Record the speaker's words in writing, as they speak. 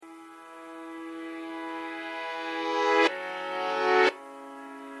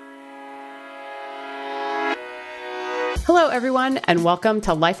Hello, everyone, and welcome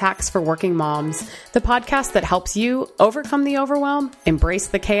to Life Hacks for Working Moms, the podcast that helps you overcome the overwhelm, embrace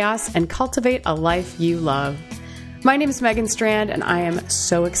the chaos, and cultivate a life you love. My name is Megan Strand, and I am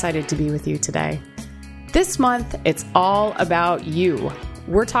so excited to be with you today. This month, it's all about you.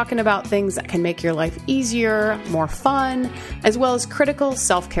 We're talking about things that can make your life easier, more fun, as well as critical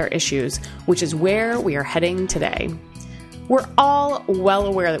self-care issues, which is where we are heading today. We're all well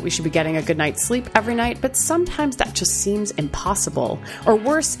aware that we should be getting a good night's sleep every night, but sometimes that just seems impossible. Or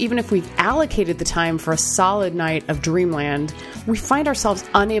worse, even if we've allocated the time for a solid night of dreamland, we find ourselves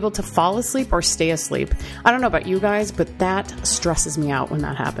unable to fall asleep or stay asleep. I don't know about you guys, but that stresses me out when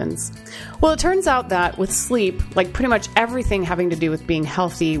that happens. Well, it turns out that with sleep, like pretty much everything having to do with being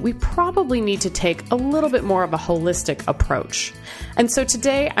healthy, we probably need to take a little bit more of a holistic approach. And so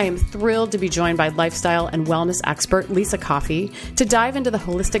today I am thrilled to be joined by lifestyle and wellness expert Lisa Coffey to dive into the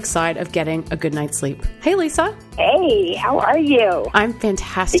holistic side of getting a good night's sleep. Hey, Lisa. Hey, how are you? I'm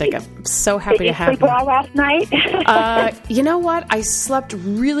fantastic. I'm so happy to have you. Did you sleep well last night? You know what? I slept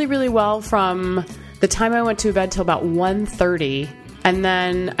really, really well from the time I went to bed till about 1:30. And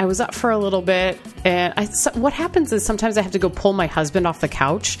then I was up for a little bit, and what happens is sometimes I have to go pull my husband off the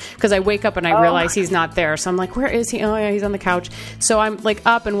couch because I wake up and I realize he's not there. So I'm like, where is he? Oh, yeah, he's on the couch. So I'm like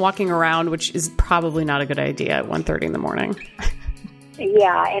up and walking around, which is probably not a good idea at 1:30 in the morning.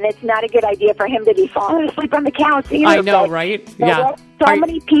 Yeah, and it's not a good idea for him to be falling asleep on the couch either. I know, right? Yeah. So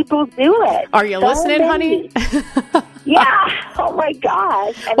many people do it. Are you listening, honey? Yeah. Oh, my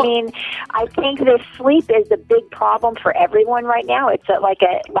gosh. I mean, I think this sleep is a big problem for everyone right now. It's like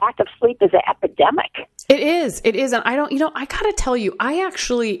a lack of sleep is an epidemic. It is. It is. And I don't, I got to tell you, I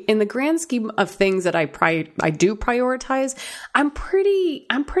actually, in the grand scheme of things that I do prioritize, I'm pretty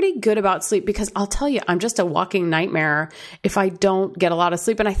good about sleep because I'll tell you, I'm just a walking nightmare if I don't get a lot of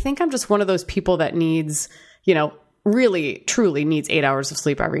sleep. And I think I'm just one of those people that needs, really, truly needs 8 hours of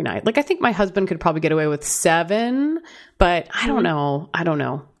sleep every night. Like, I think my husband could probably get away with 7, but I don't know.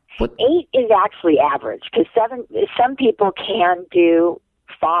 What? 8 is actually average because some people can do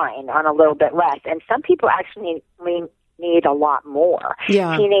fine on a little bit less, and some people actually need a lot more.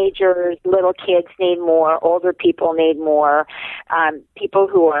 Yeah. Teenagers, little kids need more. Older people need more. People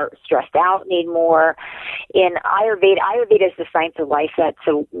who are stressed out need more. In Ayurveda is the science of life. That's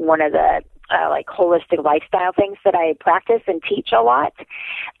one of the holistic lifestyle things that I practice and teach a lot.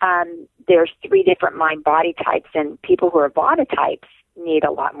 There's 3 different mind-body types, and people who are Vata types need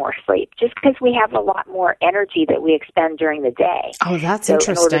a lot more sleep just because we have a lot more energy that we expend during the day. Oh, that's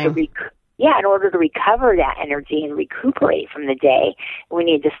interesting. In order to recover that energy and recuperate from the day, we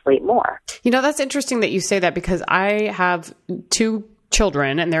need to sleep more. That's interesting that you say that because I have 2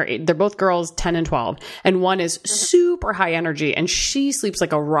 children and they're both girls, 10 and 12. And one is super high energy and she sleeps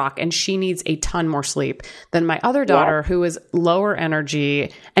like a rock and she needs a ton more sleep than my other daughter who is lower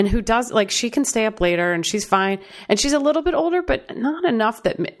energy and who does she can stay up later and she's fine. And she's a little bit older, but not enough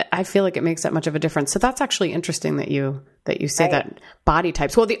that I feel like it makes that much of a difference. So that's actually interesting that you say that body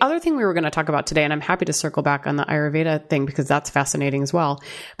types. Well, the other thing we were going to talk about today, and I'm happy to circle back on the Ayurveda thing because that's fascinating as well.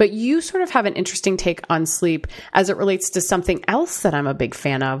 But you sort of have an interesting take on sleep as it relates to something else that I'm a big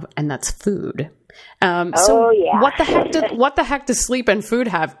fan of, and that's food. What the heck does sleep and food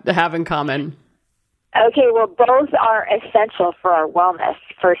have in common? Okay, well, both are essential for our wellness,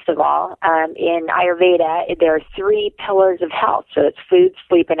 first of all. In Ayurveda, there are 3 pillars of health. So it's food,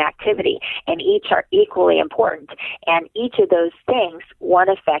 sleep, and activity. And each are equally important. And each of those things, one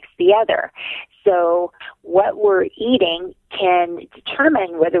affects the other. So what we're eating can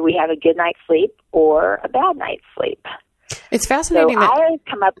determine whether we have a good night's sleep or a bad night's sleep. It's fascinating. So I always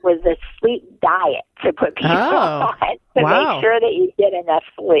come up with a sleep diet to put people on to make sure that you get enough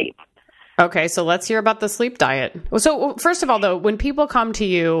sleep. Okay, so let's hear about the sleep diet. So first of all, though, when people come to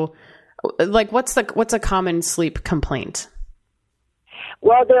you, what's a common sleep complaint?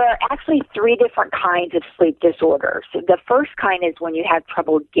 Well, there are actually 3 different kinds of sleep disorders. The first kind is when you have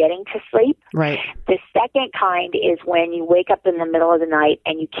trouble getting to sleep. Right. The second kind is when you wake up in the middle of the night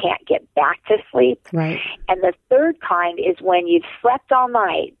and you can't get back to sleep. Right. And the third kind is when you've slept all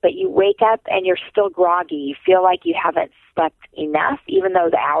night, but you wake up and you're still groggy. You feel like you haven't slept enough, even though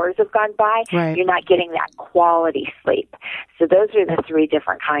the hours have gone by. Right. You're not getting that quality sleep. So those are the 3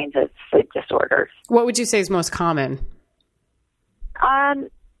 different kinds of sleep disorders. What would you say is most common?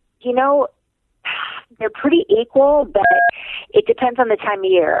 They're pretty equal, but It depends on the time of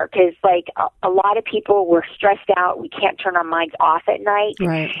year, because like a lot of people, we're stressed out. We can't turn our minds off at night.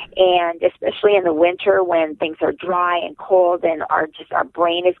 Right. And especially in the winter when things are dry and cold and our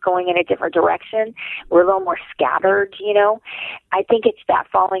brain is going in a different direction, we're a little more scattered, you know. I think it's that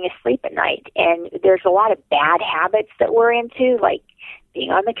falling asleep at night. And there's a lot of bad habits that we're into, like being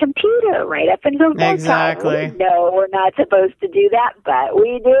on the computer right up until bedtime. Exactly. We know we're not supposed to do that, but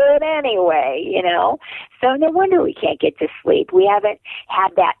we do it anyway, you know. So no wonder we can't get to sleep. We haven't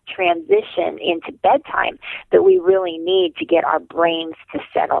had that transition into bedtime that we really need to get our brains to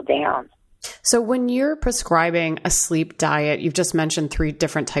settle down. So when you're prescribing a sleep diet, you've just mentioned 3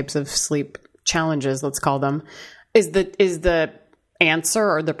 different types of sleep challenges, let's call them. Is the answer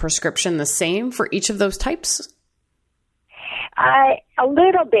or the prescription the same for each of those types? A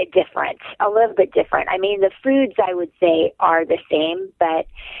little bit different. I mean, the foods I would say are the same, but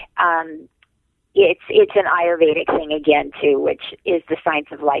it's an Ayurvedic thing again too, which is the science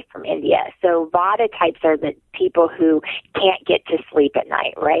of life from India. So Vata types are the people who can't get to sleep at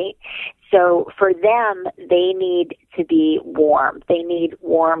night, right? So for them, they need to be warm. They need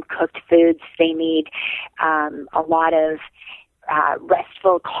warm cooked foods. They need a lot of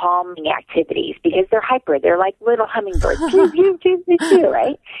restful, calming activities because they're hyper. They're like little hummingbirds,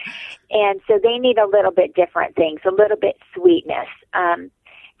 right? And so they need a little bit different things, a little bit sweetness.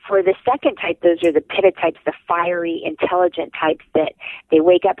 For the second type, those are the Pitta types, the fiery, intelligent types that they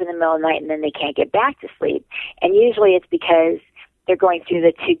wake up in the middle of the night and then they can't get back to sleep. And usually it's because they're going through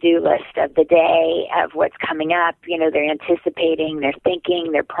the to-do list of the day, of what's coming up. You know, they're anticipating, they're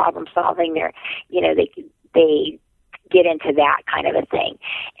thinking, they're problem solving, they get into that kind of a thing.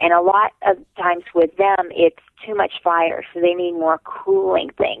 And a lot of times with them, it's too much fire, so they need more cooling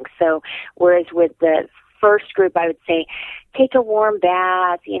things. So whereas with the first group, I would say, take a warm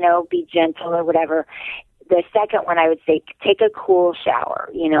bath, you know, be gentle or whatever. The second one, I would say, take a cool shower.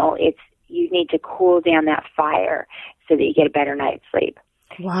 You know, you need to cool down that fire so that you get a better night's sleep.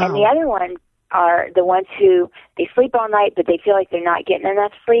 Wow. And the other one are the ones who, they sleep all night, but they feel like they're not getting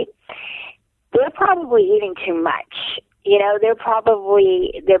enough sleep. They're probably eating too much. You know, their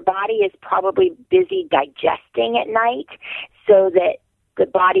body is probably busy digesting at night so that the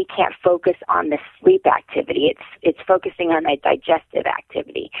body can't focus on the sleep activity. It's focusing on the digestive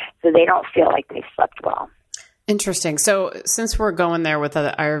activity, so they don't feel like they've slept well. Interesting. So since we're going there with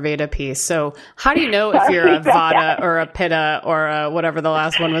the Ayurveda piece, so how do you know if you're a Vata or a Pitta or whatever the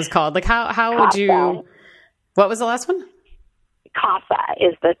last one was called? Like how would you, what was the last one? Kapha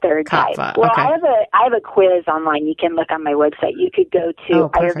is the third type. Well, okay. I have a quiz online. You can look on my website. You could go to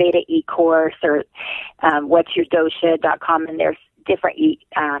Ayurveda e-course or whatsyourdosha.com, and there's different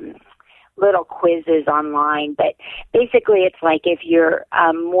little quizzes online. But basically, it's like if you're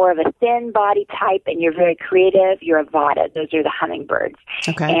more of a thin body type and you're very creative, you're a Vata. Those are the hummingbirds.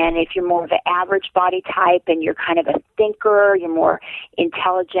 Okay. And if you're more of an average body type and you're kind of a thinker, you're more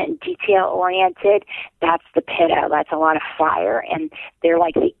intelligent and detail-oriented, that's the Pitta. That's a lot of fire, and they're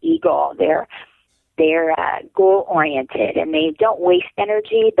like the eagle. They're goal-oriented, and they don't waste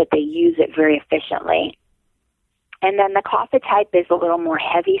energy, but they use it very efficiently. And then the Kapha type is a little more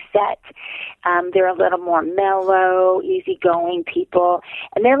heavy set. They're a little more mellow, easygoing people.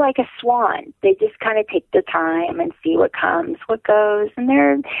 And they're like a swan. They just kind of take the time and see what comes, what goes. And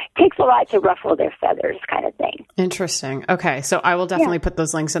it takes a lot to ruffle their feathers kind of thing. Interesting. Okay. So I will definitely put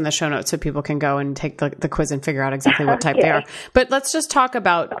those links in the show notes so people can go and take the quiz and figure out exactly what type they are. But let's just talk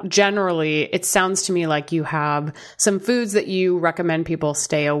about generally, it sounds to me like you have some foods that you recommend people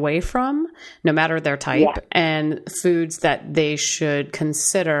stay away from, no matter their type, and foods that they should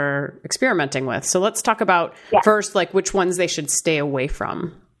consider experimenting with. So let's talk about first, like which ones they should stay away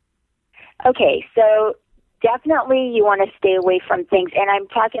from. Okay. So definitely you want to stay away from things, and I'm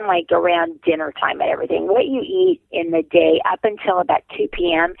talking like around dinner time and everything. What you eat in the day up until about 2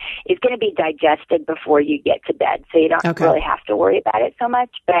 p.m. is going to be digested before you get to bed, so you don't really have to worry about it so much.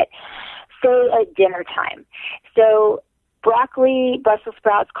 But say at dinner time. So broccoli, Brussels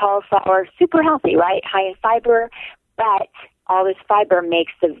sprouts, cauliflower, super healthy, right? High in fiber, but all this fiber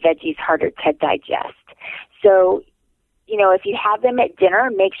makes the veggies harder to digest. So, you know, if you have them at dinner,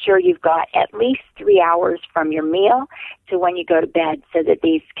 make sure you've got at least 3 hours from your meal to when you go to bed so that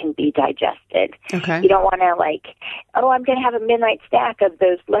these can be digested. Okay. You don't want to I'm going to have a midnight snack of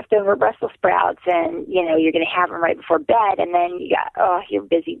those leftover Brussels sprouts, and, you know, you're going to have them right before bed, and then you're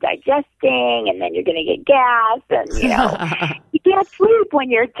busy digesting, and then you're going to get gas, and, you know, you can't sleep when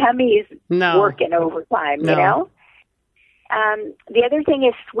your tummy's working overtime, you know? The other thing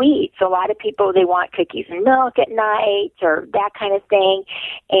is sweets. A lot of people, they want cookies and milk at night or that kind of thing.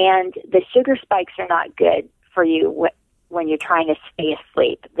 And the sugar spikes are not good for you when you're trying to stay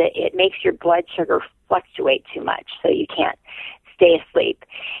asleep. That it makes your blood sugar fluctuate too much, so you can't stay asleep.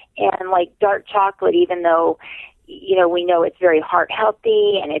 And like dark chocolate, even though, we know it's very heart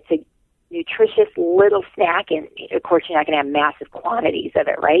healthy and it's a nutritious little snack, and of course you're not going to have massive quantities of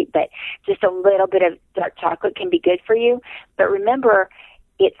it, right? But just a little bit of dark chocolate can be good for you. But remember,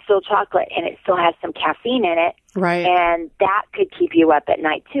 it's still chocolate and it still has some caffeine in it. Right. And that could keep you up at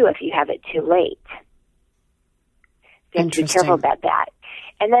night too if you have it too late. So be careful about that.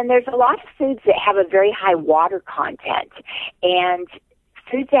 And then there's a lot of foods that have a very high water content. And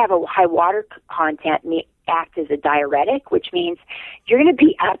foods that have a high water content act as a diuretic, which means you're going to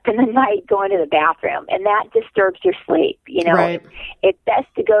be up in the night going to the bathroom, and that disturbs your sleep. Right. It's best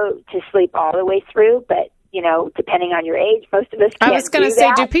to go to sleep all the way through, but depending on your age, most of us can't. I was going to say,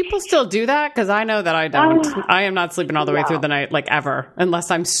 do people still do that? Because I know that I don't. I am not sleeping all the way through the night, like ever,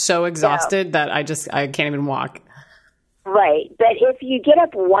 unless I'm so exhausted that I can't even walk. Right. But if you get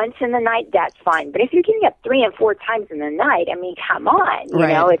up once in the night, that's fine. But if you're getting up 3 and 4 times in the night, I mean, come on.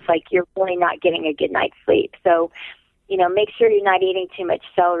 It's like you're really not getting a good night's sleep. So, make sure you're not eating too much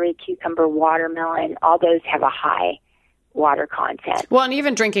celery, cucumber, watermelon. All those have a high water content. Well, and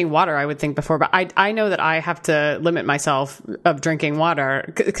even drinking water, I would think before, but I know that I have to limit myself of drinking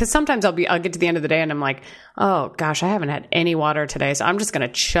water because sometimes I'll get to the end of the day and I'm like, oh gosh, I haven't had any water today. So I'm just going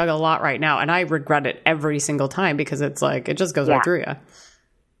to chug a lot right now. And I regret it every single time because it's like, it just goes right through you.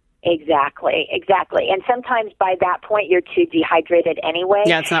 Exactly. And sometimes by that point you're too dehydrated anyway.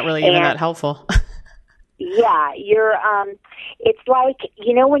 Yeah. It's not really even that helpful. Yeah. You're, it's like,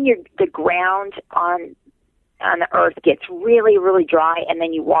 when the ground on the earth gets really, really dry and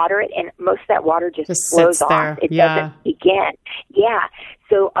then you water it and most of that water just flows off. It doesn't begin. Yeah.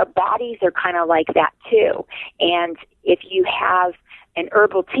 So our bodies are kind of like that too. And if you have an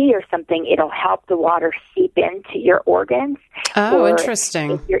herbal tea or something, it'll help the water seep into your organs. Oh,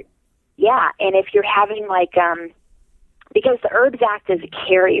 interesting. And if you're having because the herbs act as a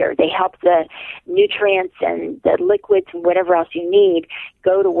carrier. They help the nutrients and the liquids and whatever else you need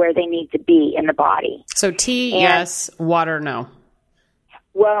go to where they need to be in the body. So tea, yes. Water, no.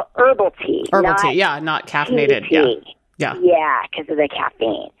 Well, herbal tea. Herbal tea, yeah, not caffeinated. Tea. Yeah. Yeah, because of the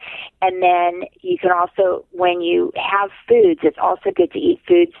caffeine. And then you can also, when you have foods, it's also good to eat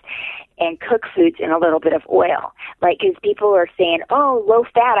foods and cook foods in a little bit of oil. Because people are saying, oh, low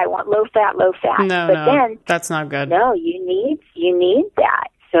fat, I want low fat. No, then, that's not good. No, you need that.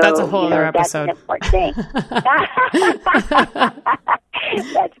 So, that's a whole other episode. That's an important thing.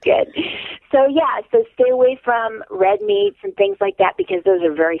 That's good. So stay away from red meats and things like that because those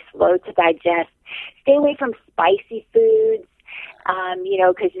are very slow to digest. Stay away from spicy foods,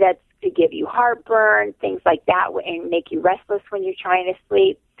 because that's to give you heartburn, things like that, and make you restless when you're trying to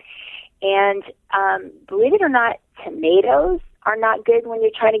sleep. And believe it or not, tomatoes are not good when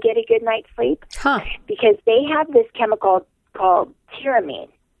you're trying to get a good night's sleep because they have this chemical called tyramine.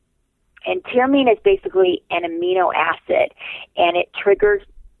 And tyramine is basically an amino acid, and it triggers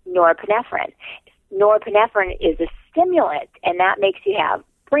norepinephrine. Norepinephrine is a stimulant, and that makes you have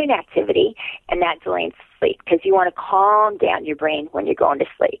brain activity, and that delays sleep because you want to calm down your brain when you're going to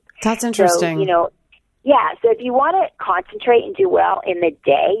sleep. That's interesting. So, so if you want to concentrate and do well in the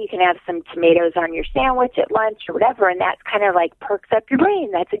day, you can have some tomatoes on your sandwich at lunch or whatever, and that's kind of like perks up your brain.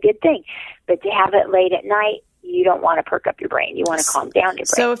 That's a good thing. But to have it late at night, you don't want to perk up your brain. You want to calm down your brain.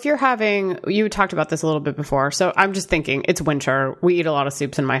 So if you talked about this a little bit before. So I'm just thinking it's winter. We eat a lot of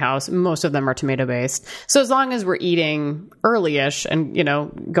soups in my house. Most of them are tomato based. So as long as we're eating early-ish and,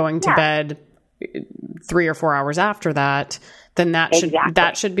 going to bed 3 or 4 hours after that, then that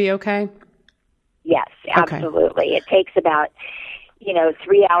should be okay. Yes, absolutely. Okay. It takes about,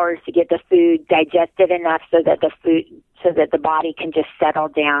 3 hours to get the food digested enough so that the body can just settle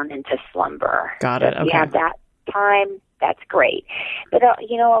down into slumber. Got it. So if you have that time, that's great. But, a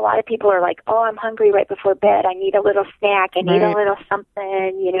lot of people are like, oh, I'm hungry right before bed. I need a little snack. I need a little something,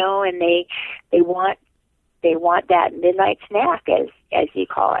 and they want that midnight snack, as you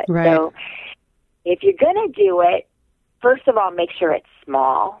call it. Right. So if you're going to do it, first of all, make sure it's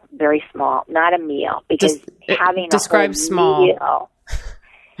small, very small, not a meal, because having describe a whole small. Meal,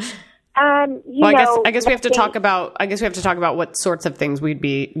 I guess we have to talk about. I guess we have to talk about what sorts of things we'd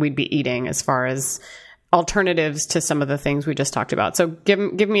be eating as far as alternatives to some of the things we just talked about. So give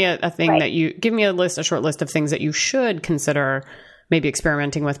me a thing that you give me a short list of things that you should consider maybe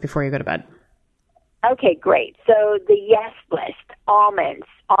experimenting with before you go to bed. Okay, great. So the yes list, almonds.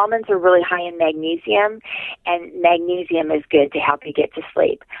 Almonds are really high in magnesium, and magnesium is good to help you get to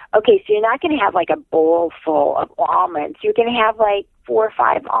sleep. Okay, so you're not going to have like a bowl full of almonds. You're going to have like 4 or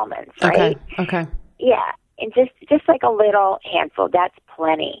 5 almonds, right? Okay. Yeah, and just like a little handful, that's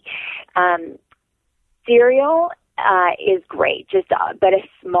plenty. Cereal is great, but a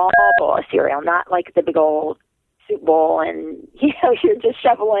small bowl of cereal, not like the big old soup bowl, and you're just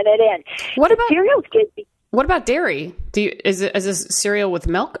shoveling it in. What about cereal's good? What about dairy? Is this cereal with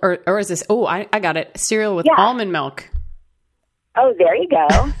milk, or is this? Oh, I got it. Cereal with almond milk. Oh, there you go.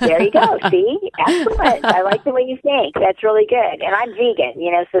 There you go. See? Excellent. I like the way you think. That's really good. And I'm vegan,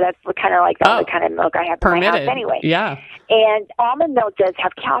 so that's kind of like the only kind of milk I have in my house anyway. Yeah. And almond milk does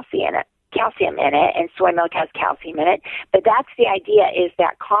have calcium in it, and soy milk has calcium in it. But that's the idea, is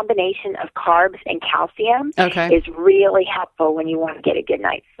that combination of carbs and calcium is really helpful when you want to get a good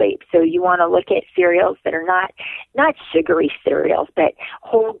night's sleep. So you want to look at cereals that are not sugary cereals, but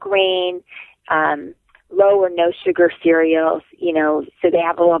whole grain, low or no sugar cereals, so they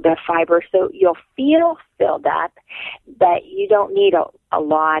have a little bit of fiber. So you'll feel filled up, but you don't need a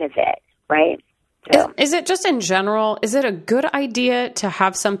lot of it, right? So. Is it just in general, is it a good idea to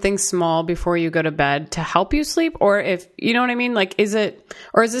have something small before you go to bed to help you sleep? Or if, you know what I mean? Like, is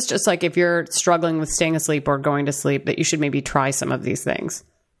this just like if you're struggling with staying asleep or going to sleep that you should maybe try some of these things?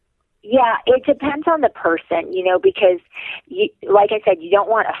 Yeah, it depends on the person, because like I said, you don't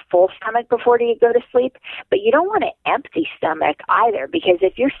want a full stomach before you go to sleep, but you don't want an empty stomach either, because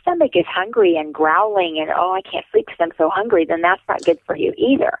if your stomach is hungry and growling and, I can't sleep because I'm so hungry, then that's not good for you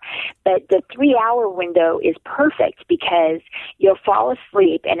either. But the 3-hour window is perfect because you'll fall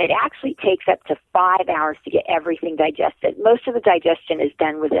asleep, and it actually takes up to 5 hours to get everything digested. Most of the digestion is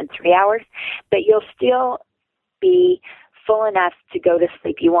done within 3 hours, but you'll still be full enough to go to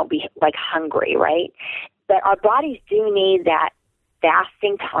sleep. You won't be like hungry, right? But our bodies do need that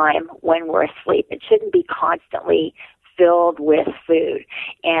fasting time when we're asleep. It shouldn't be constantly filled with food.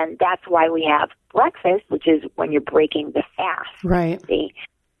 And that's why we have breakfast, which is when you're breaking the fast. Right. See?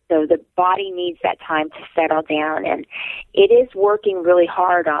 So the body needs that time to settle down. And it is working really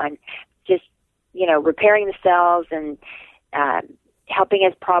hard on just, repairing the cells and helping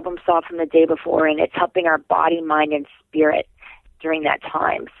us problem solve from the day before, and it's helping our body, mind, and spirit during that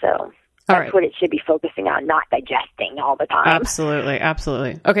time. So that's what it should be focusing on, not digesting all the time. Absolutely.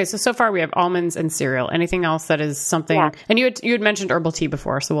 Absolutely. Okay. So far we have almonds and cereal. Anything else that is something, and you had mentioned herbal tea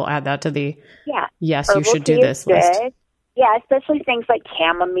before, so we'll add that to the, yes, herbal you should do this list. Good. Yeah, especially things like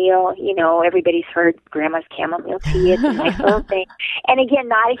chamomile. Everybody's heard grandma's chamomile tea. It's a nice little thing. And again,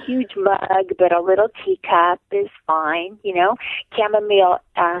 not a huge mug, but a little teacup is fine. Chamomile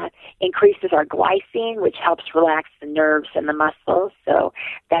increases our glycine, which helps relax the nerves and the muscles. So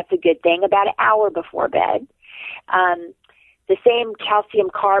that's a good thing. About an hour before bed. The same calcium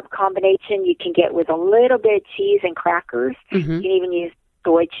carb combination you can get with a little bit of cheese and crackers. Mm-hmm. You can even use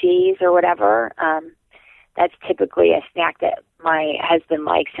soy cheese or whatever. That's typically a snack that my husband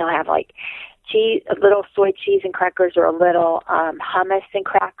likes. He'll have like cheese, a little soy cheese and crackers, or a little hummus and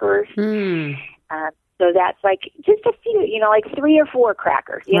crackers. So that's like just a few, like 3 or 4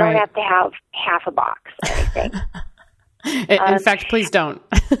 crackers. You don't have to have half a box or anything. In fact, please don't.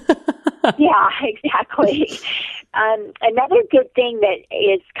 Yeah, exactly. Another good thing that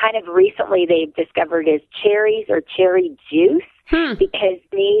is kind of recently they've discovered is cherries or cherry juice, because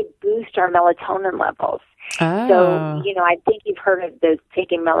they boost our melatonin levels. Oh. So, I think you've heard of those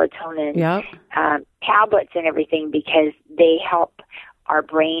taking melatonin tablets and everything, because they help our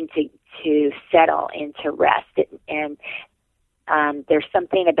brain to settle into rest. And there's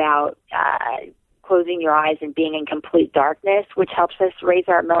something about closing your eyes and being in complete darkness, which helps us raise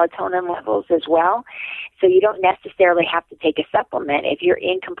our melatonin levels as well. So you don't necessarily have to take a supplement. If you're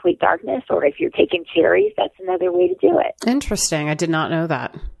in complete darkness, or if you're taking cherries, that's another way to do it. Interesting. I did not know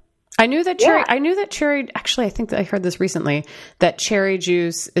that. I knew that cherry, actually, I think that I heard this recently, that cherry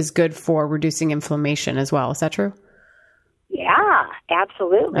juice is good for reducing inflammation as well. Is that true? Yeah,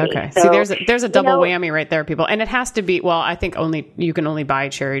 absolutely. Okay. So, see, there's a double whammy right there, people. And it has to be, I think you can only buy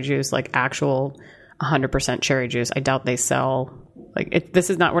cherry juice, like actual 100% cherry juice. I doubt they sell,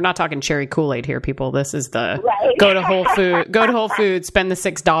 we're not talking cherry Kool-Aid here, people. This is go to Whole Foods, spend the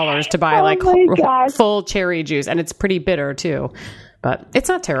 $6 to buy full cherry juice. And it's pretty bitter too. But it's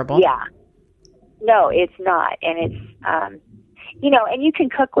not terrible. Yeah. No, it's not. And it's, and you can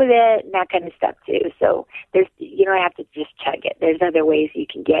cook with it and that kind of stuff too. So you don't have to just chug it. There's other ways you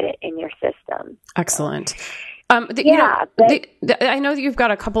can get it in your system. Excellent. I know that you've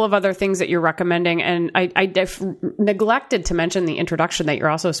got a couple of other things that you're recommending, and I neglected to mention the introduction that you're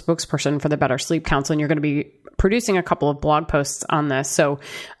also a spokesperson for the Better Sleep Council, and you're going to be producing a couple of blog posts on this. So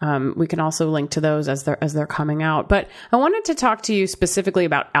we can also link to those as they're coming out. But I wanted to talk to you specifically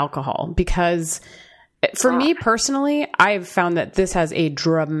about alcohol, because For me personally, I've found that this has a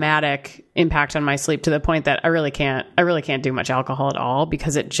dramatic impact on my sleep to the point that I really can't do much alcohol at all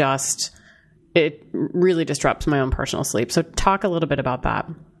because it really disrupts my own personal sleep. So talk a little bit about that.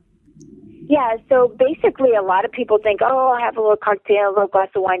 Yeah, so basically a lot of people think, I'll have a little cocktail, a little glass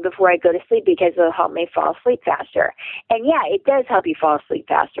of wine before I go to sleep because it'll help me fall asleep faster. And yeah, it does help you fall asleep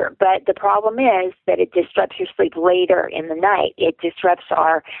faster. But the problem is that it disrupts your sleep later in the night. It disrupts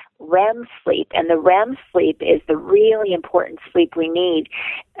our REM sleep. And the REM sleep is the really important sleep we need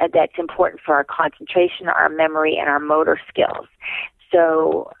that's important for our concentration, our memory, and our motor skills.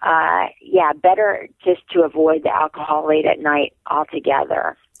 So, better just to avoid the alcohol late at night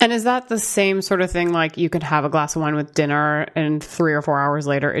altogether. And is that the same sort of thing, like you could have a glass of wine with dinner and 3 or 4 hours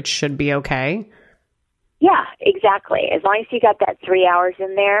later it should be okay? Yeah, exactly. As long as you got that 3 hours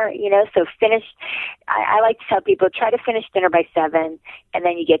in there, so finish. I like to tell people, try to finish dinner by 7, and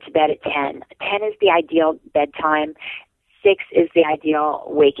then you get to bed at 10. 10 is the ideal bedtime. 6 is the ideal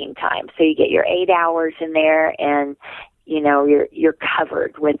waking time. So you get your 8 hours in there, and you're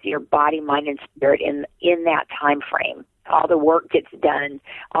covered with your body, mind, and spirit in that time frame. All the work gets done.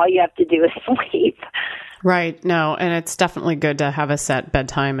 All you have to do is sleep. Right. No, and it's definitely good to have a set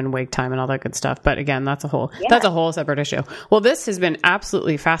bedtime and wake time and all that good stuff. But again, that's a whole separate issue. Well, this has been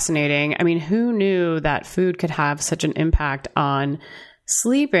absolutely fascinating. I mean, who knew that food could have such an impact on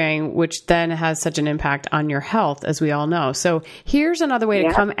sleeping, which then has such an impact on your health, as we all know. So here's another way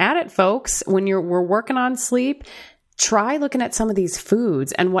to come at it, folks. When we're working on sleep, try looking at some of these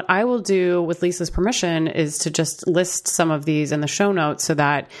foods. And what I will do with Lisa's permission is to just list some of these in the show notes so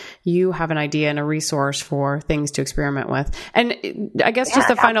that you have an idea and a resource for things to experiment with. And I guess just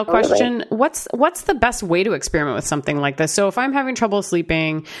a final question, what's the best way to experiment with something like this? So if I'm having trouble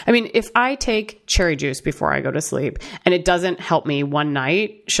sleeping, I mean, if I take cherry juice before I go to sleep and it doesn't help me one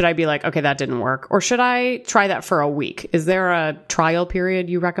night, should I be like, okay, that didn't work? Or should I try that for a week? Is there a trial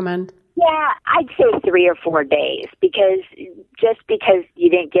period you recommend? Yeah, I'd say 3 or 4 days because you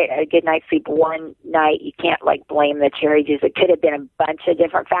didn't get a good night's sleep one night, you can't blame the cherry juice. It could have been a bunch of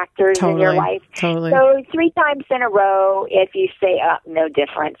different factors in your life. Totally. So 3 times in a row, if you say, no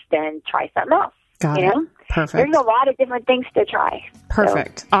difference, then try something else. Got it. Perfect. There's a lot of different things to try.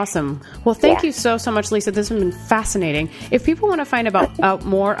 Perfect. So, awesome. Well, thank you so much, Lisa. This has been fascinating. If people want to find out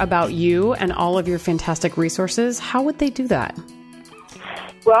more about you and all of your fantastic resources, how would they do that?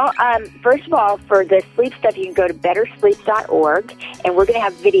 Well, first of all, for the sleep stuff, you can go to bettersleep.org, and we're going to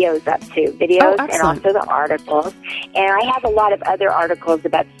have videos up too. Videos and also the articles. And I have a lot of other articles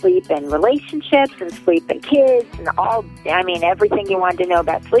about sleep and relationships and sleep and kids and everything you wanted to know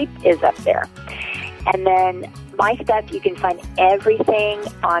about sleep is up there. And then my stuff, you can find everything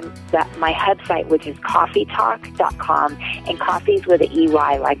on my hub site, which is coffeetalk.com. And coffee's with an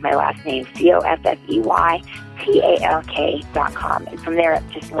EY, like my last name, COFFEYTALK.com. And from there, it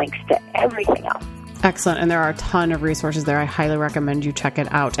just links to everything else. Excellent. And there are a ton of resources there. I highly recommend you check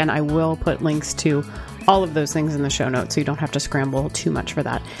it out. And I will put links to all of those things in the show notes so you don't have to scramble too much for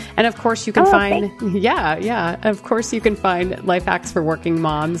that. And of course you can of course you can find Life Hacks for Working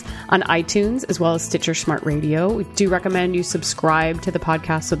Moms on iTunes as well as Stitcher Smart Radio. We do recommend you subscribe to the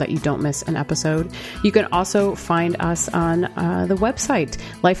podcast so that you don't miss an episode. You can also find us on the website,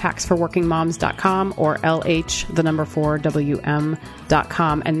 lifehacksforworkingmoms.com or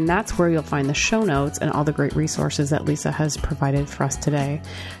LH4WM.com. And that's where you'll find the show notes and all the great resources that Lisa has provided for us today.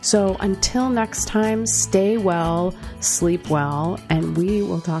 So until next time, stay well, sleep well, and we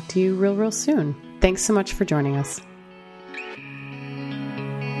will talk to you real soon. Thanks so much for joining us.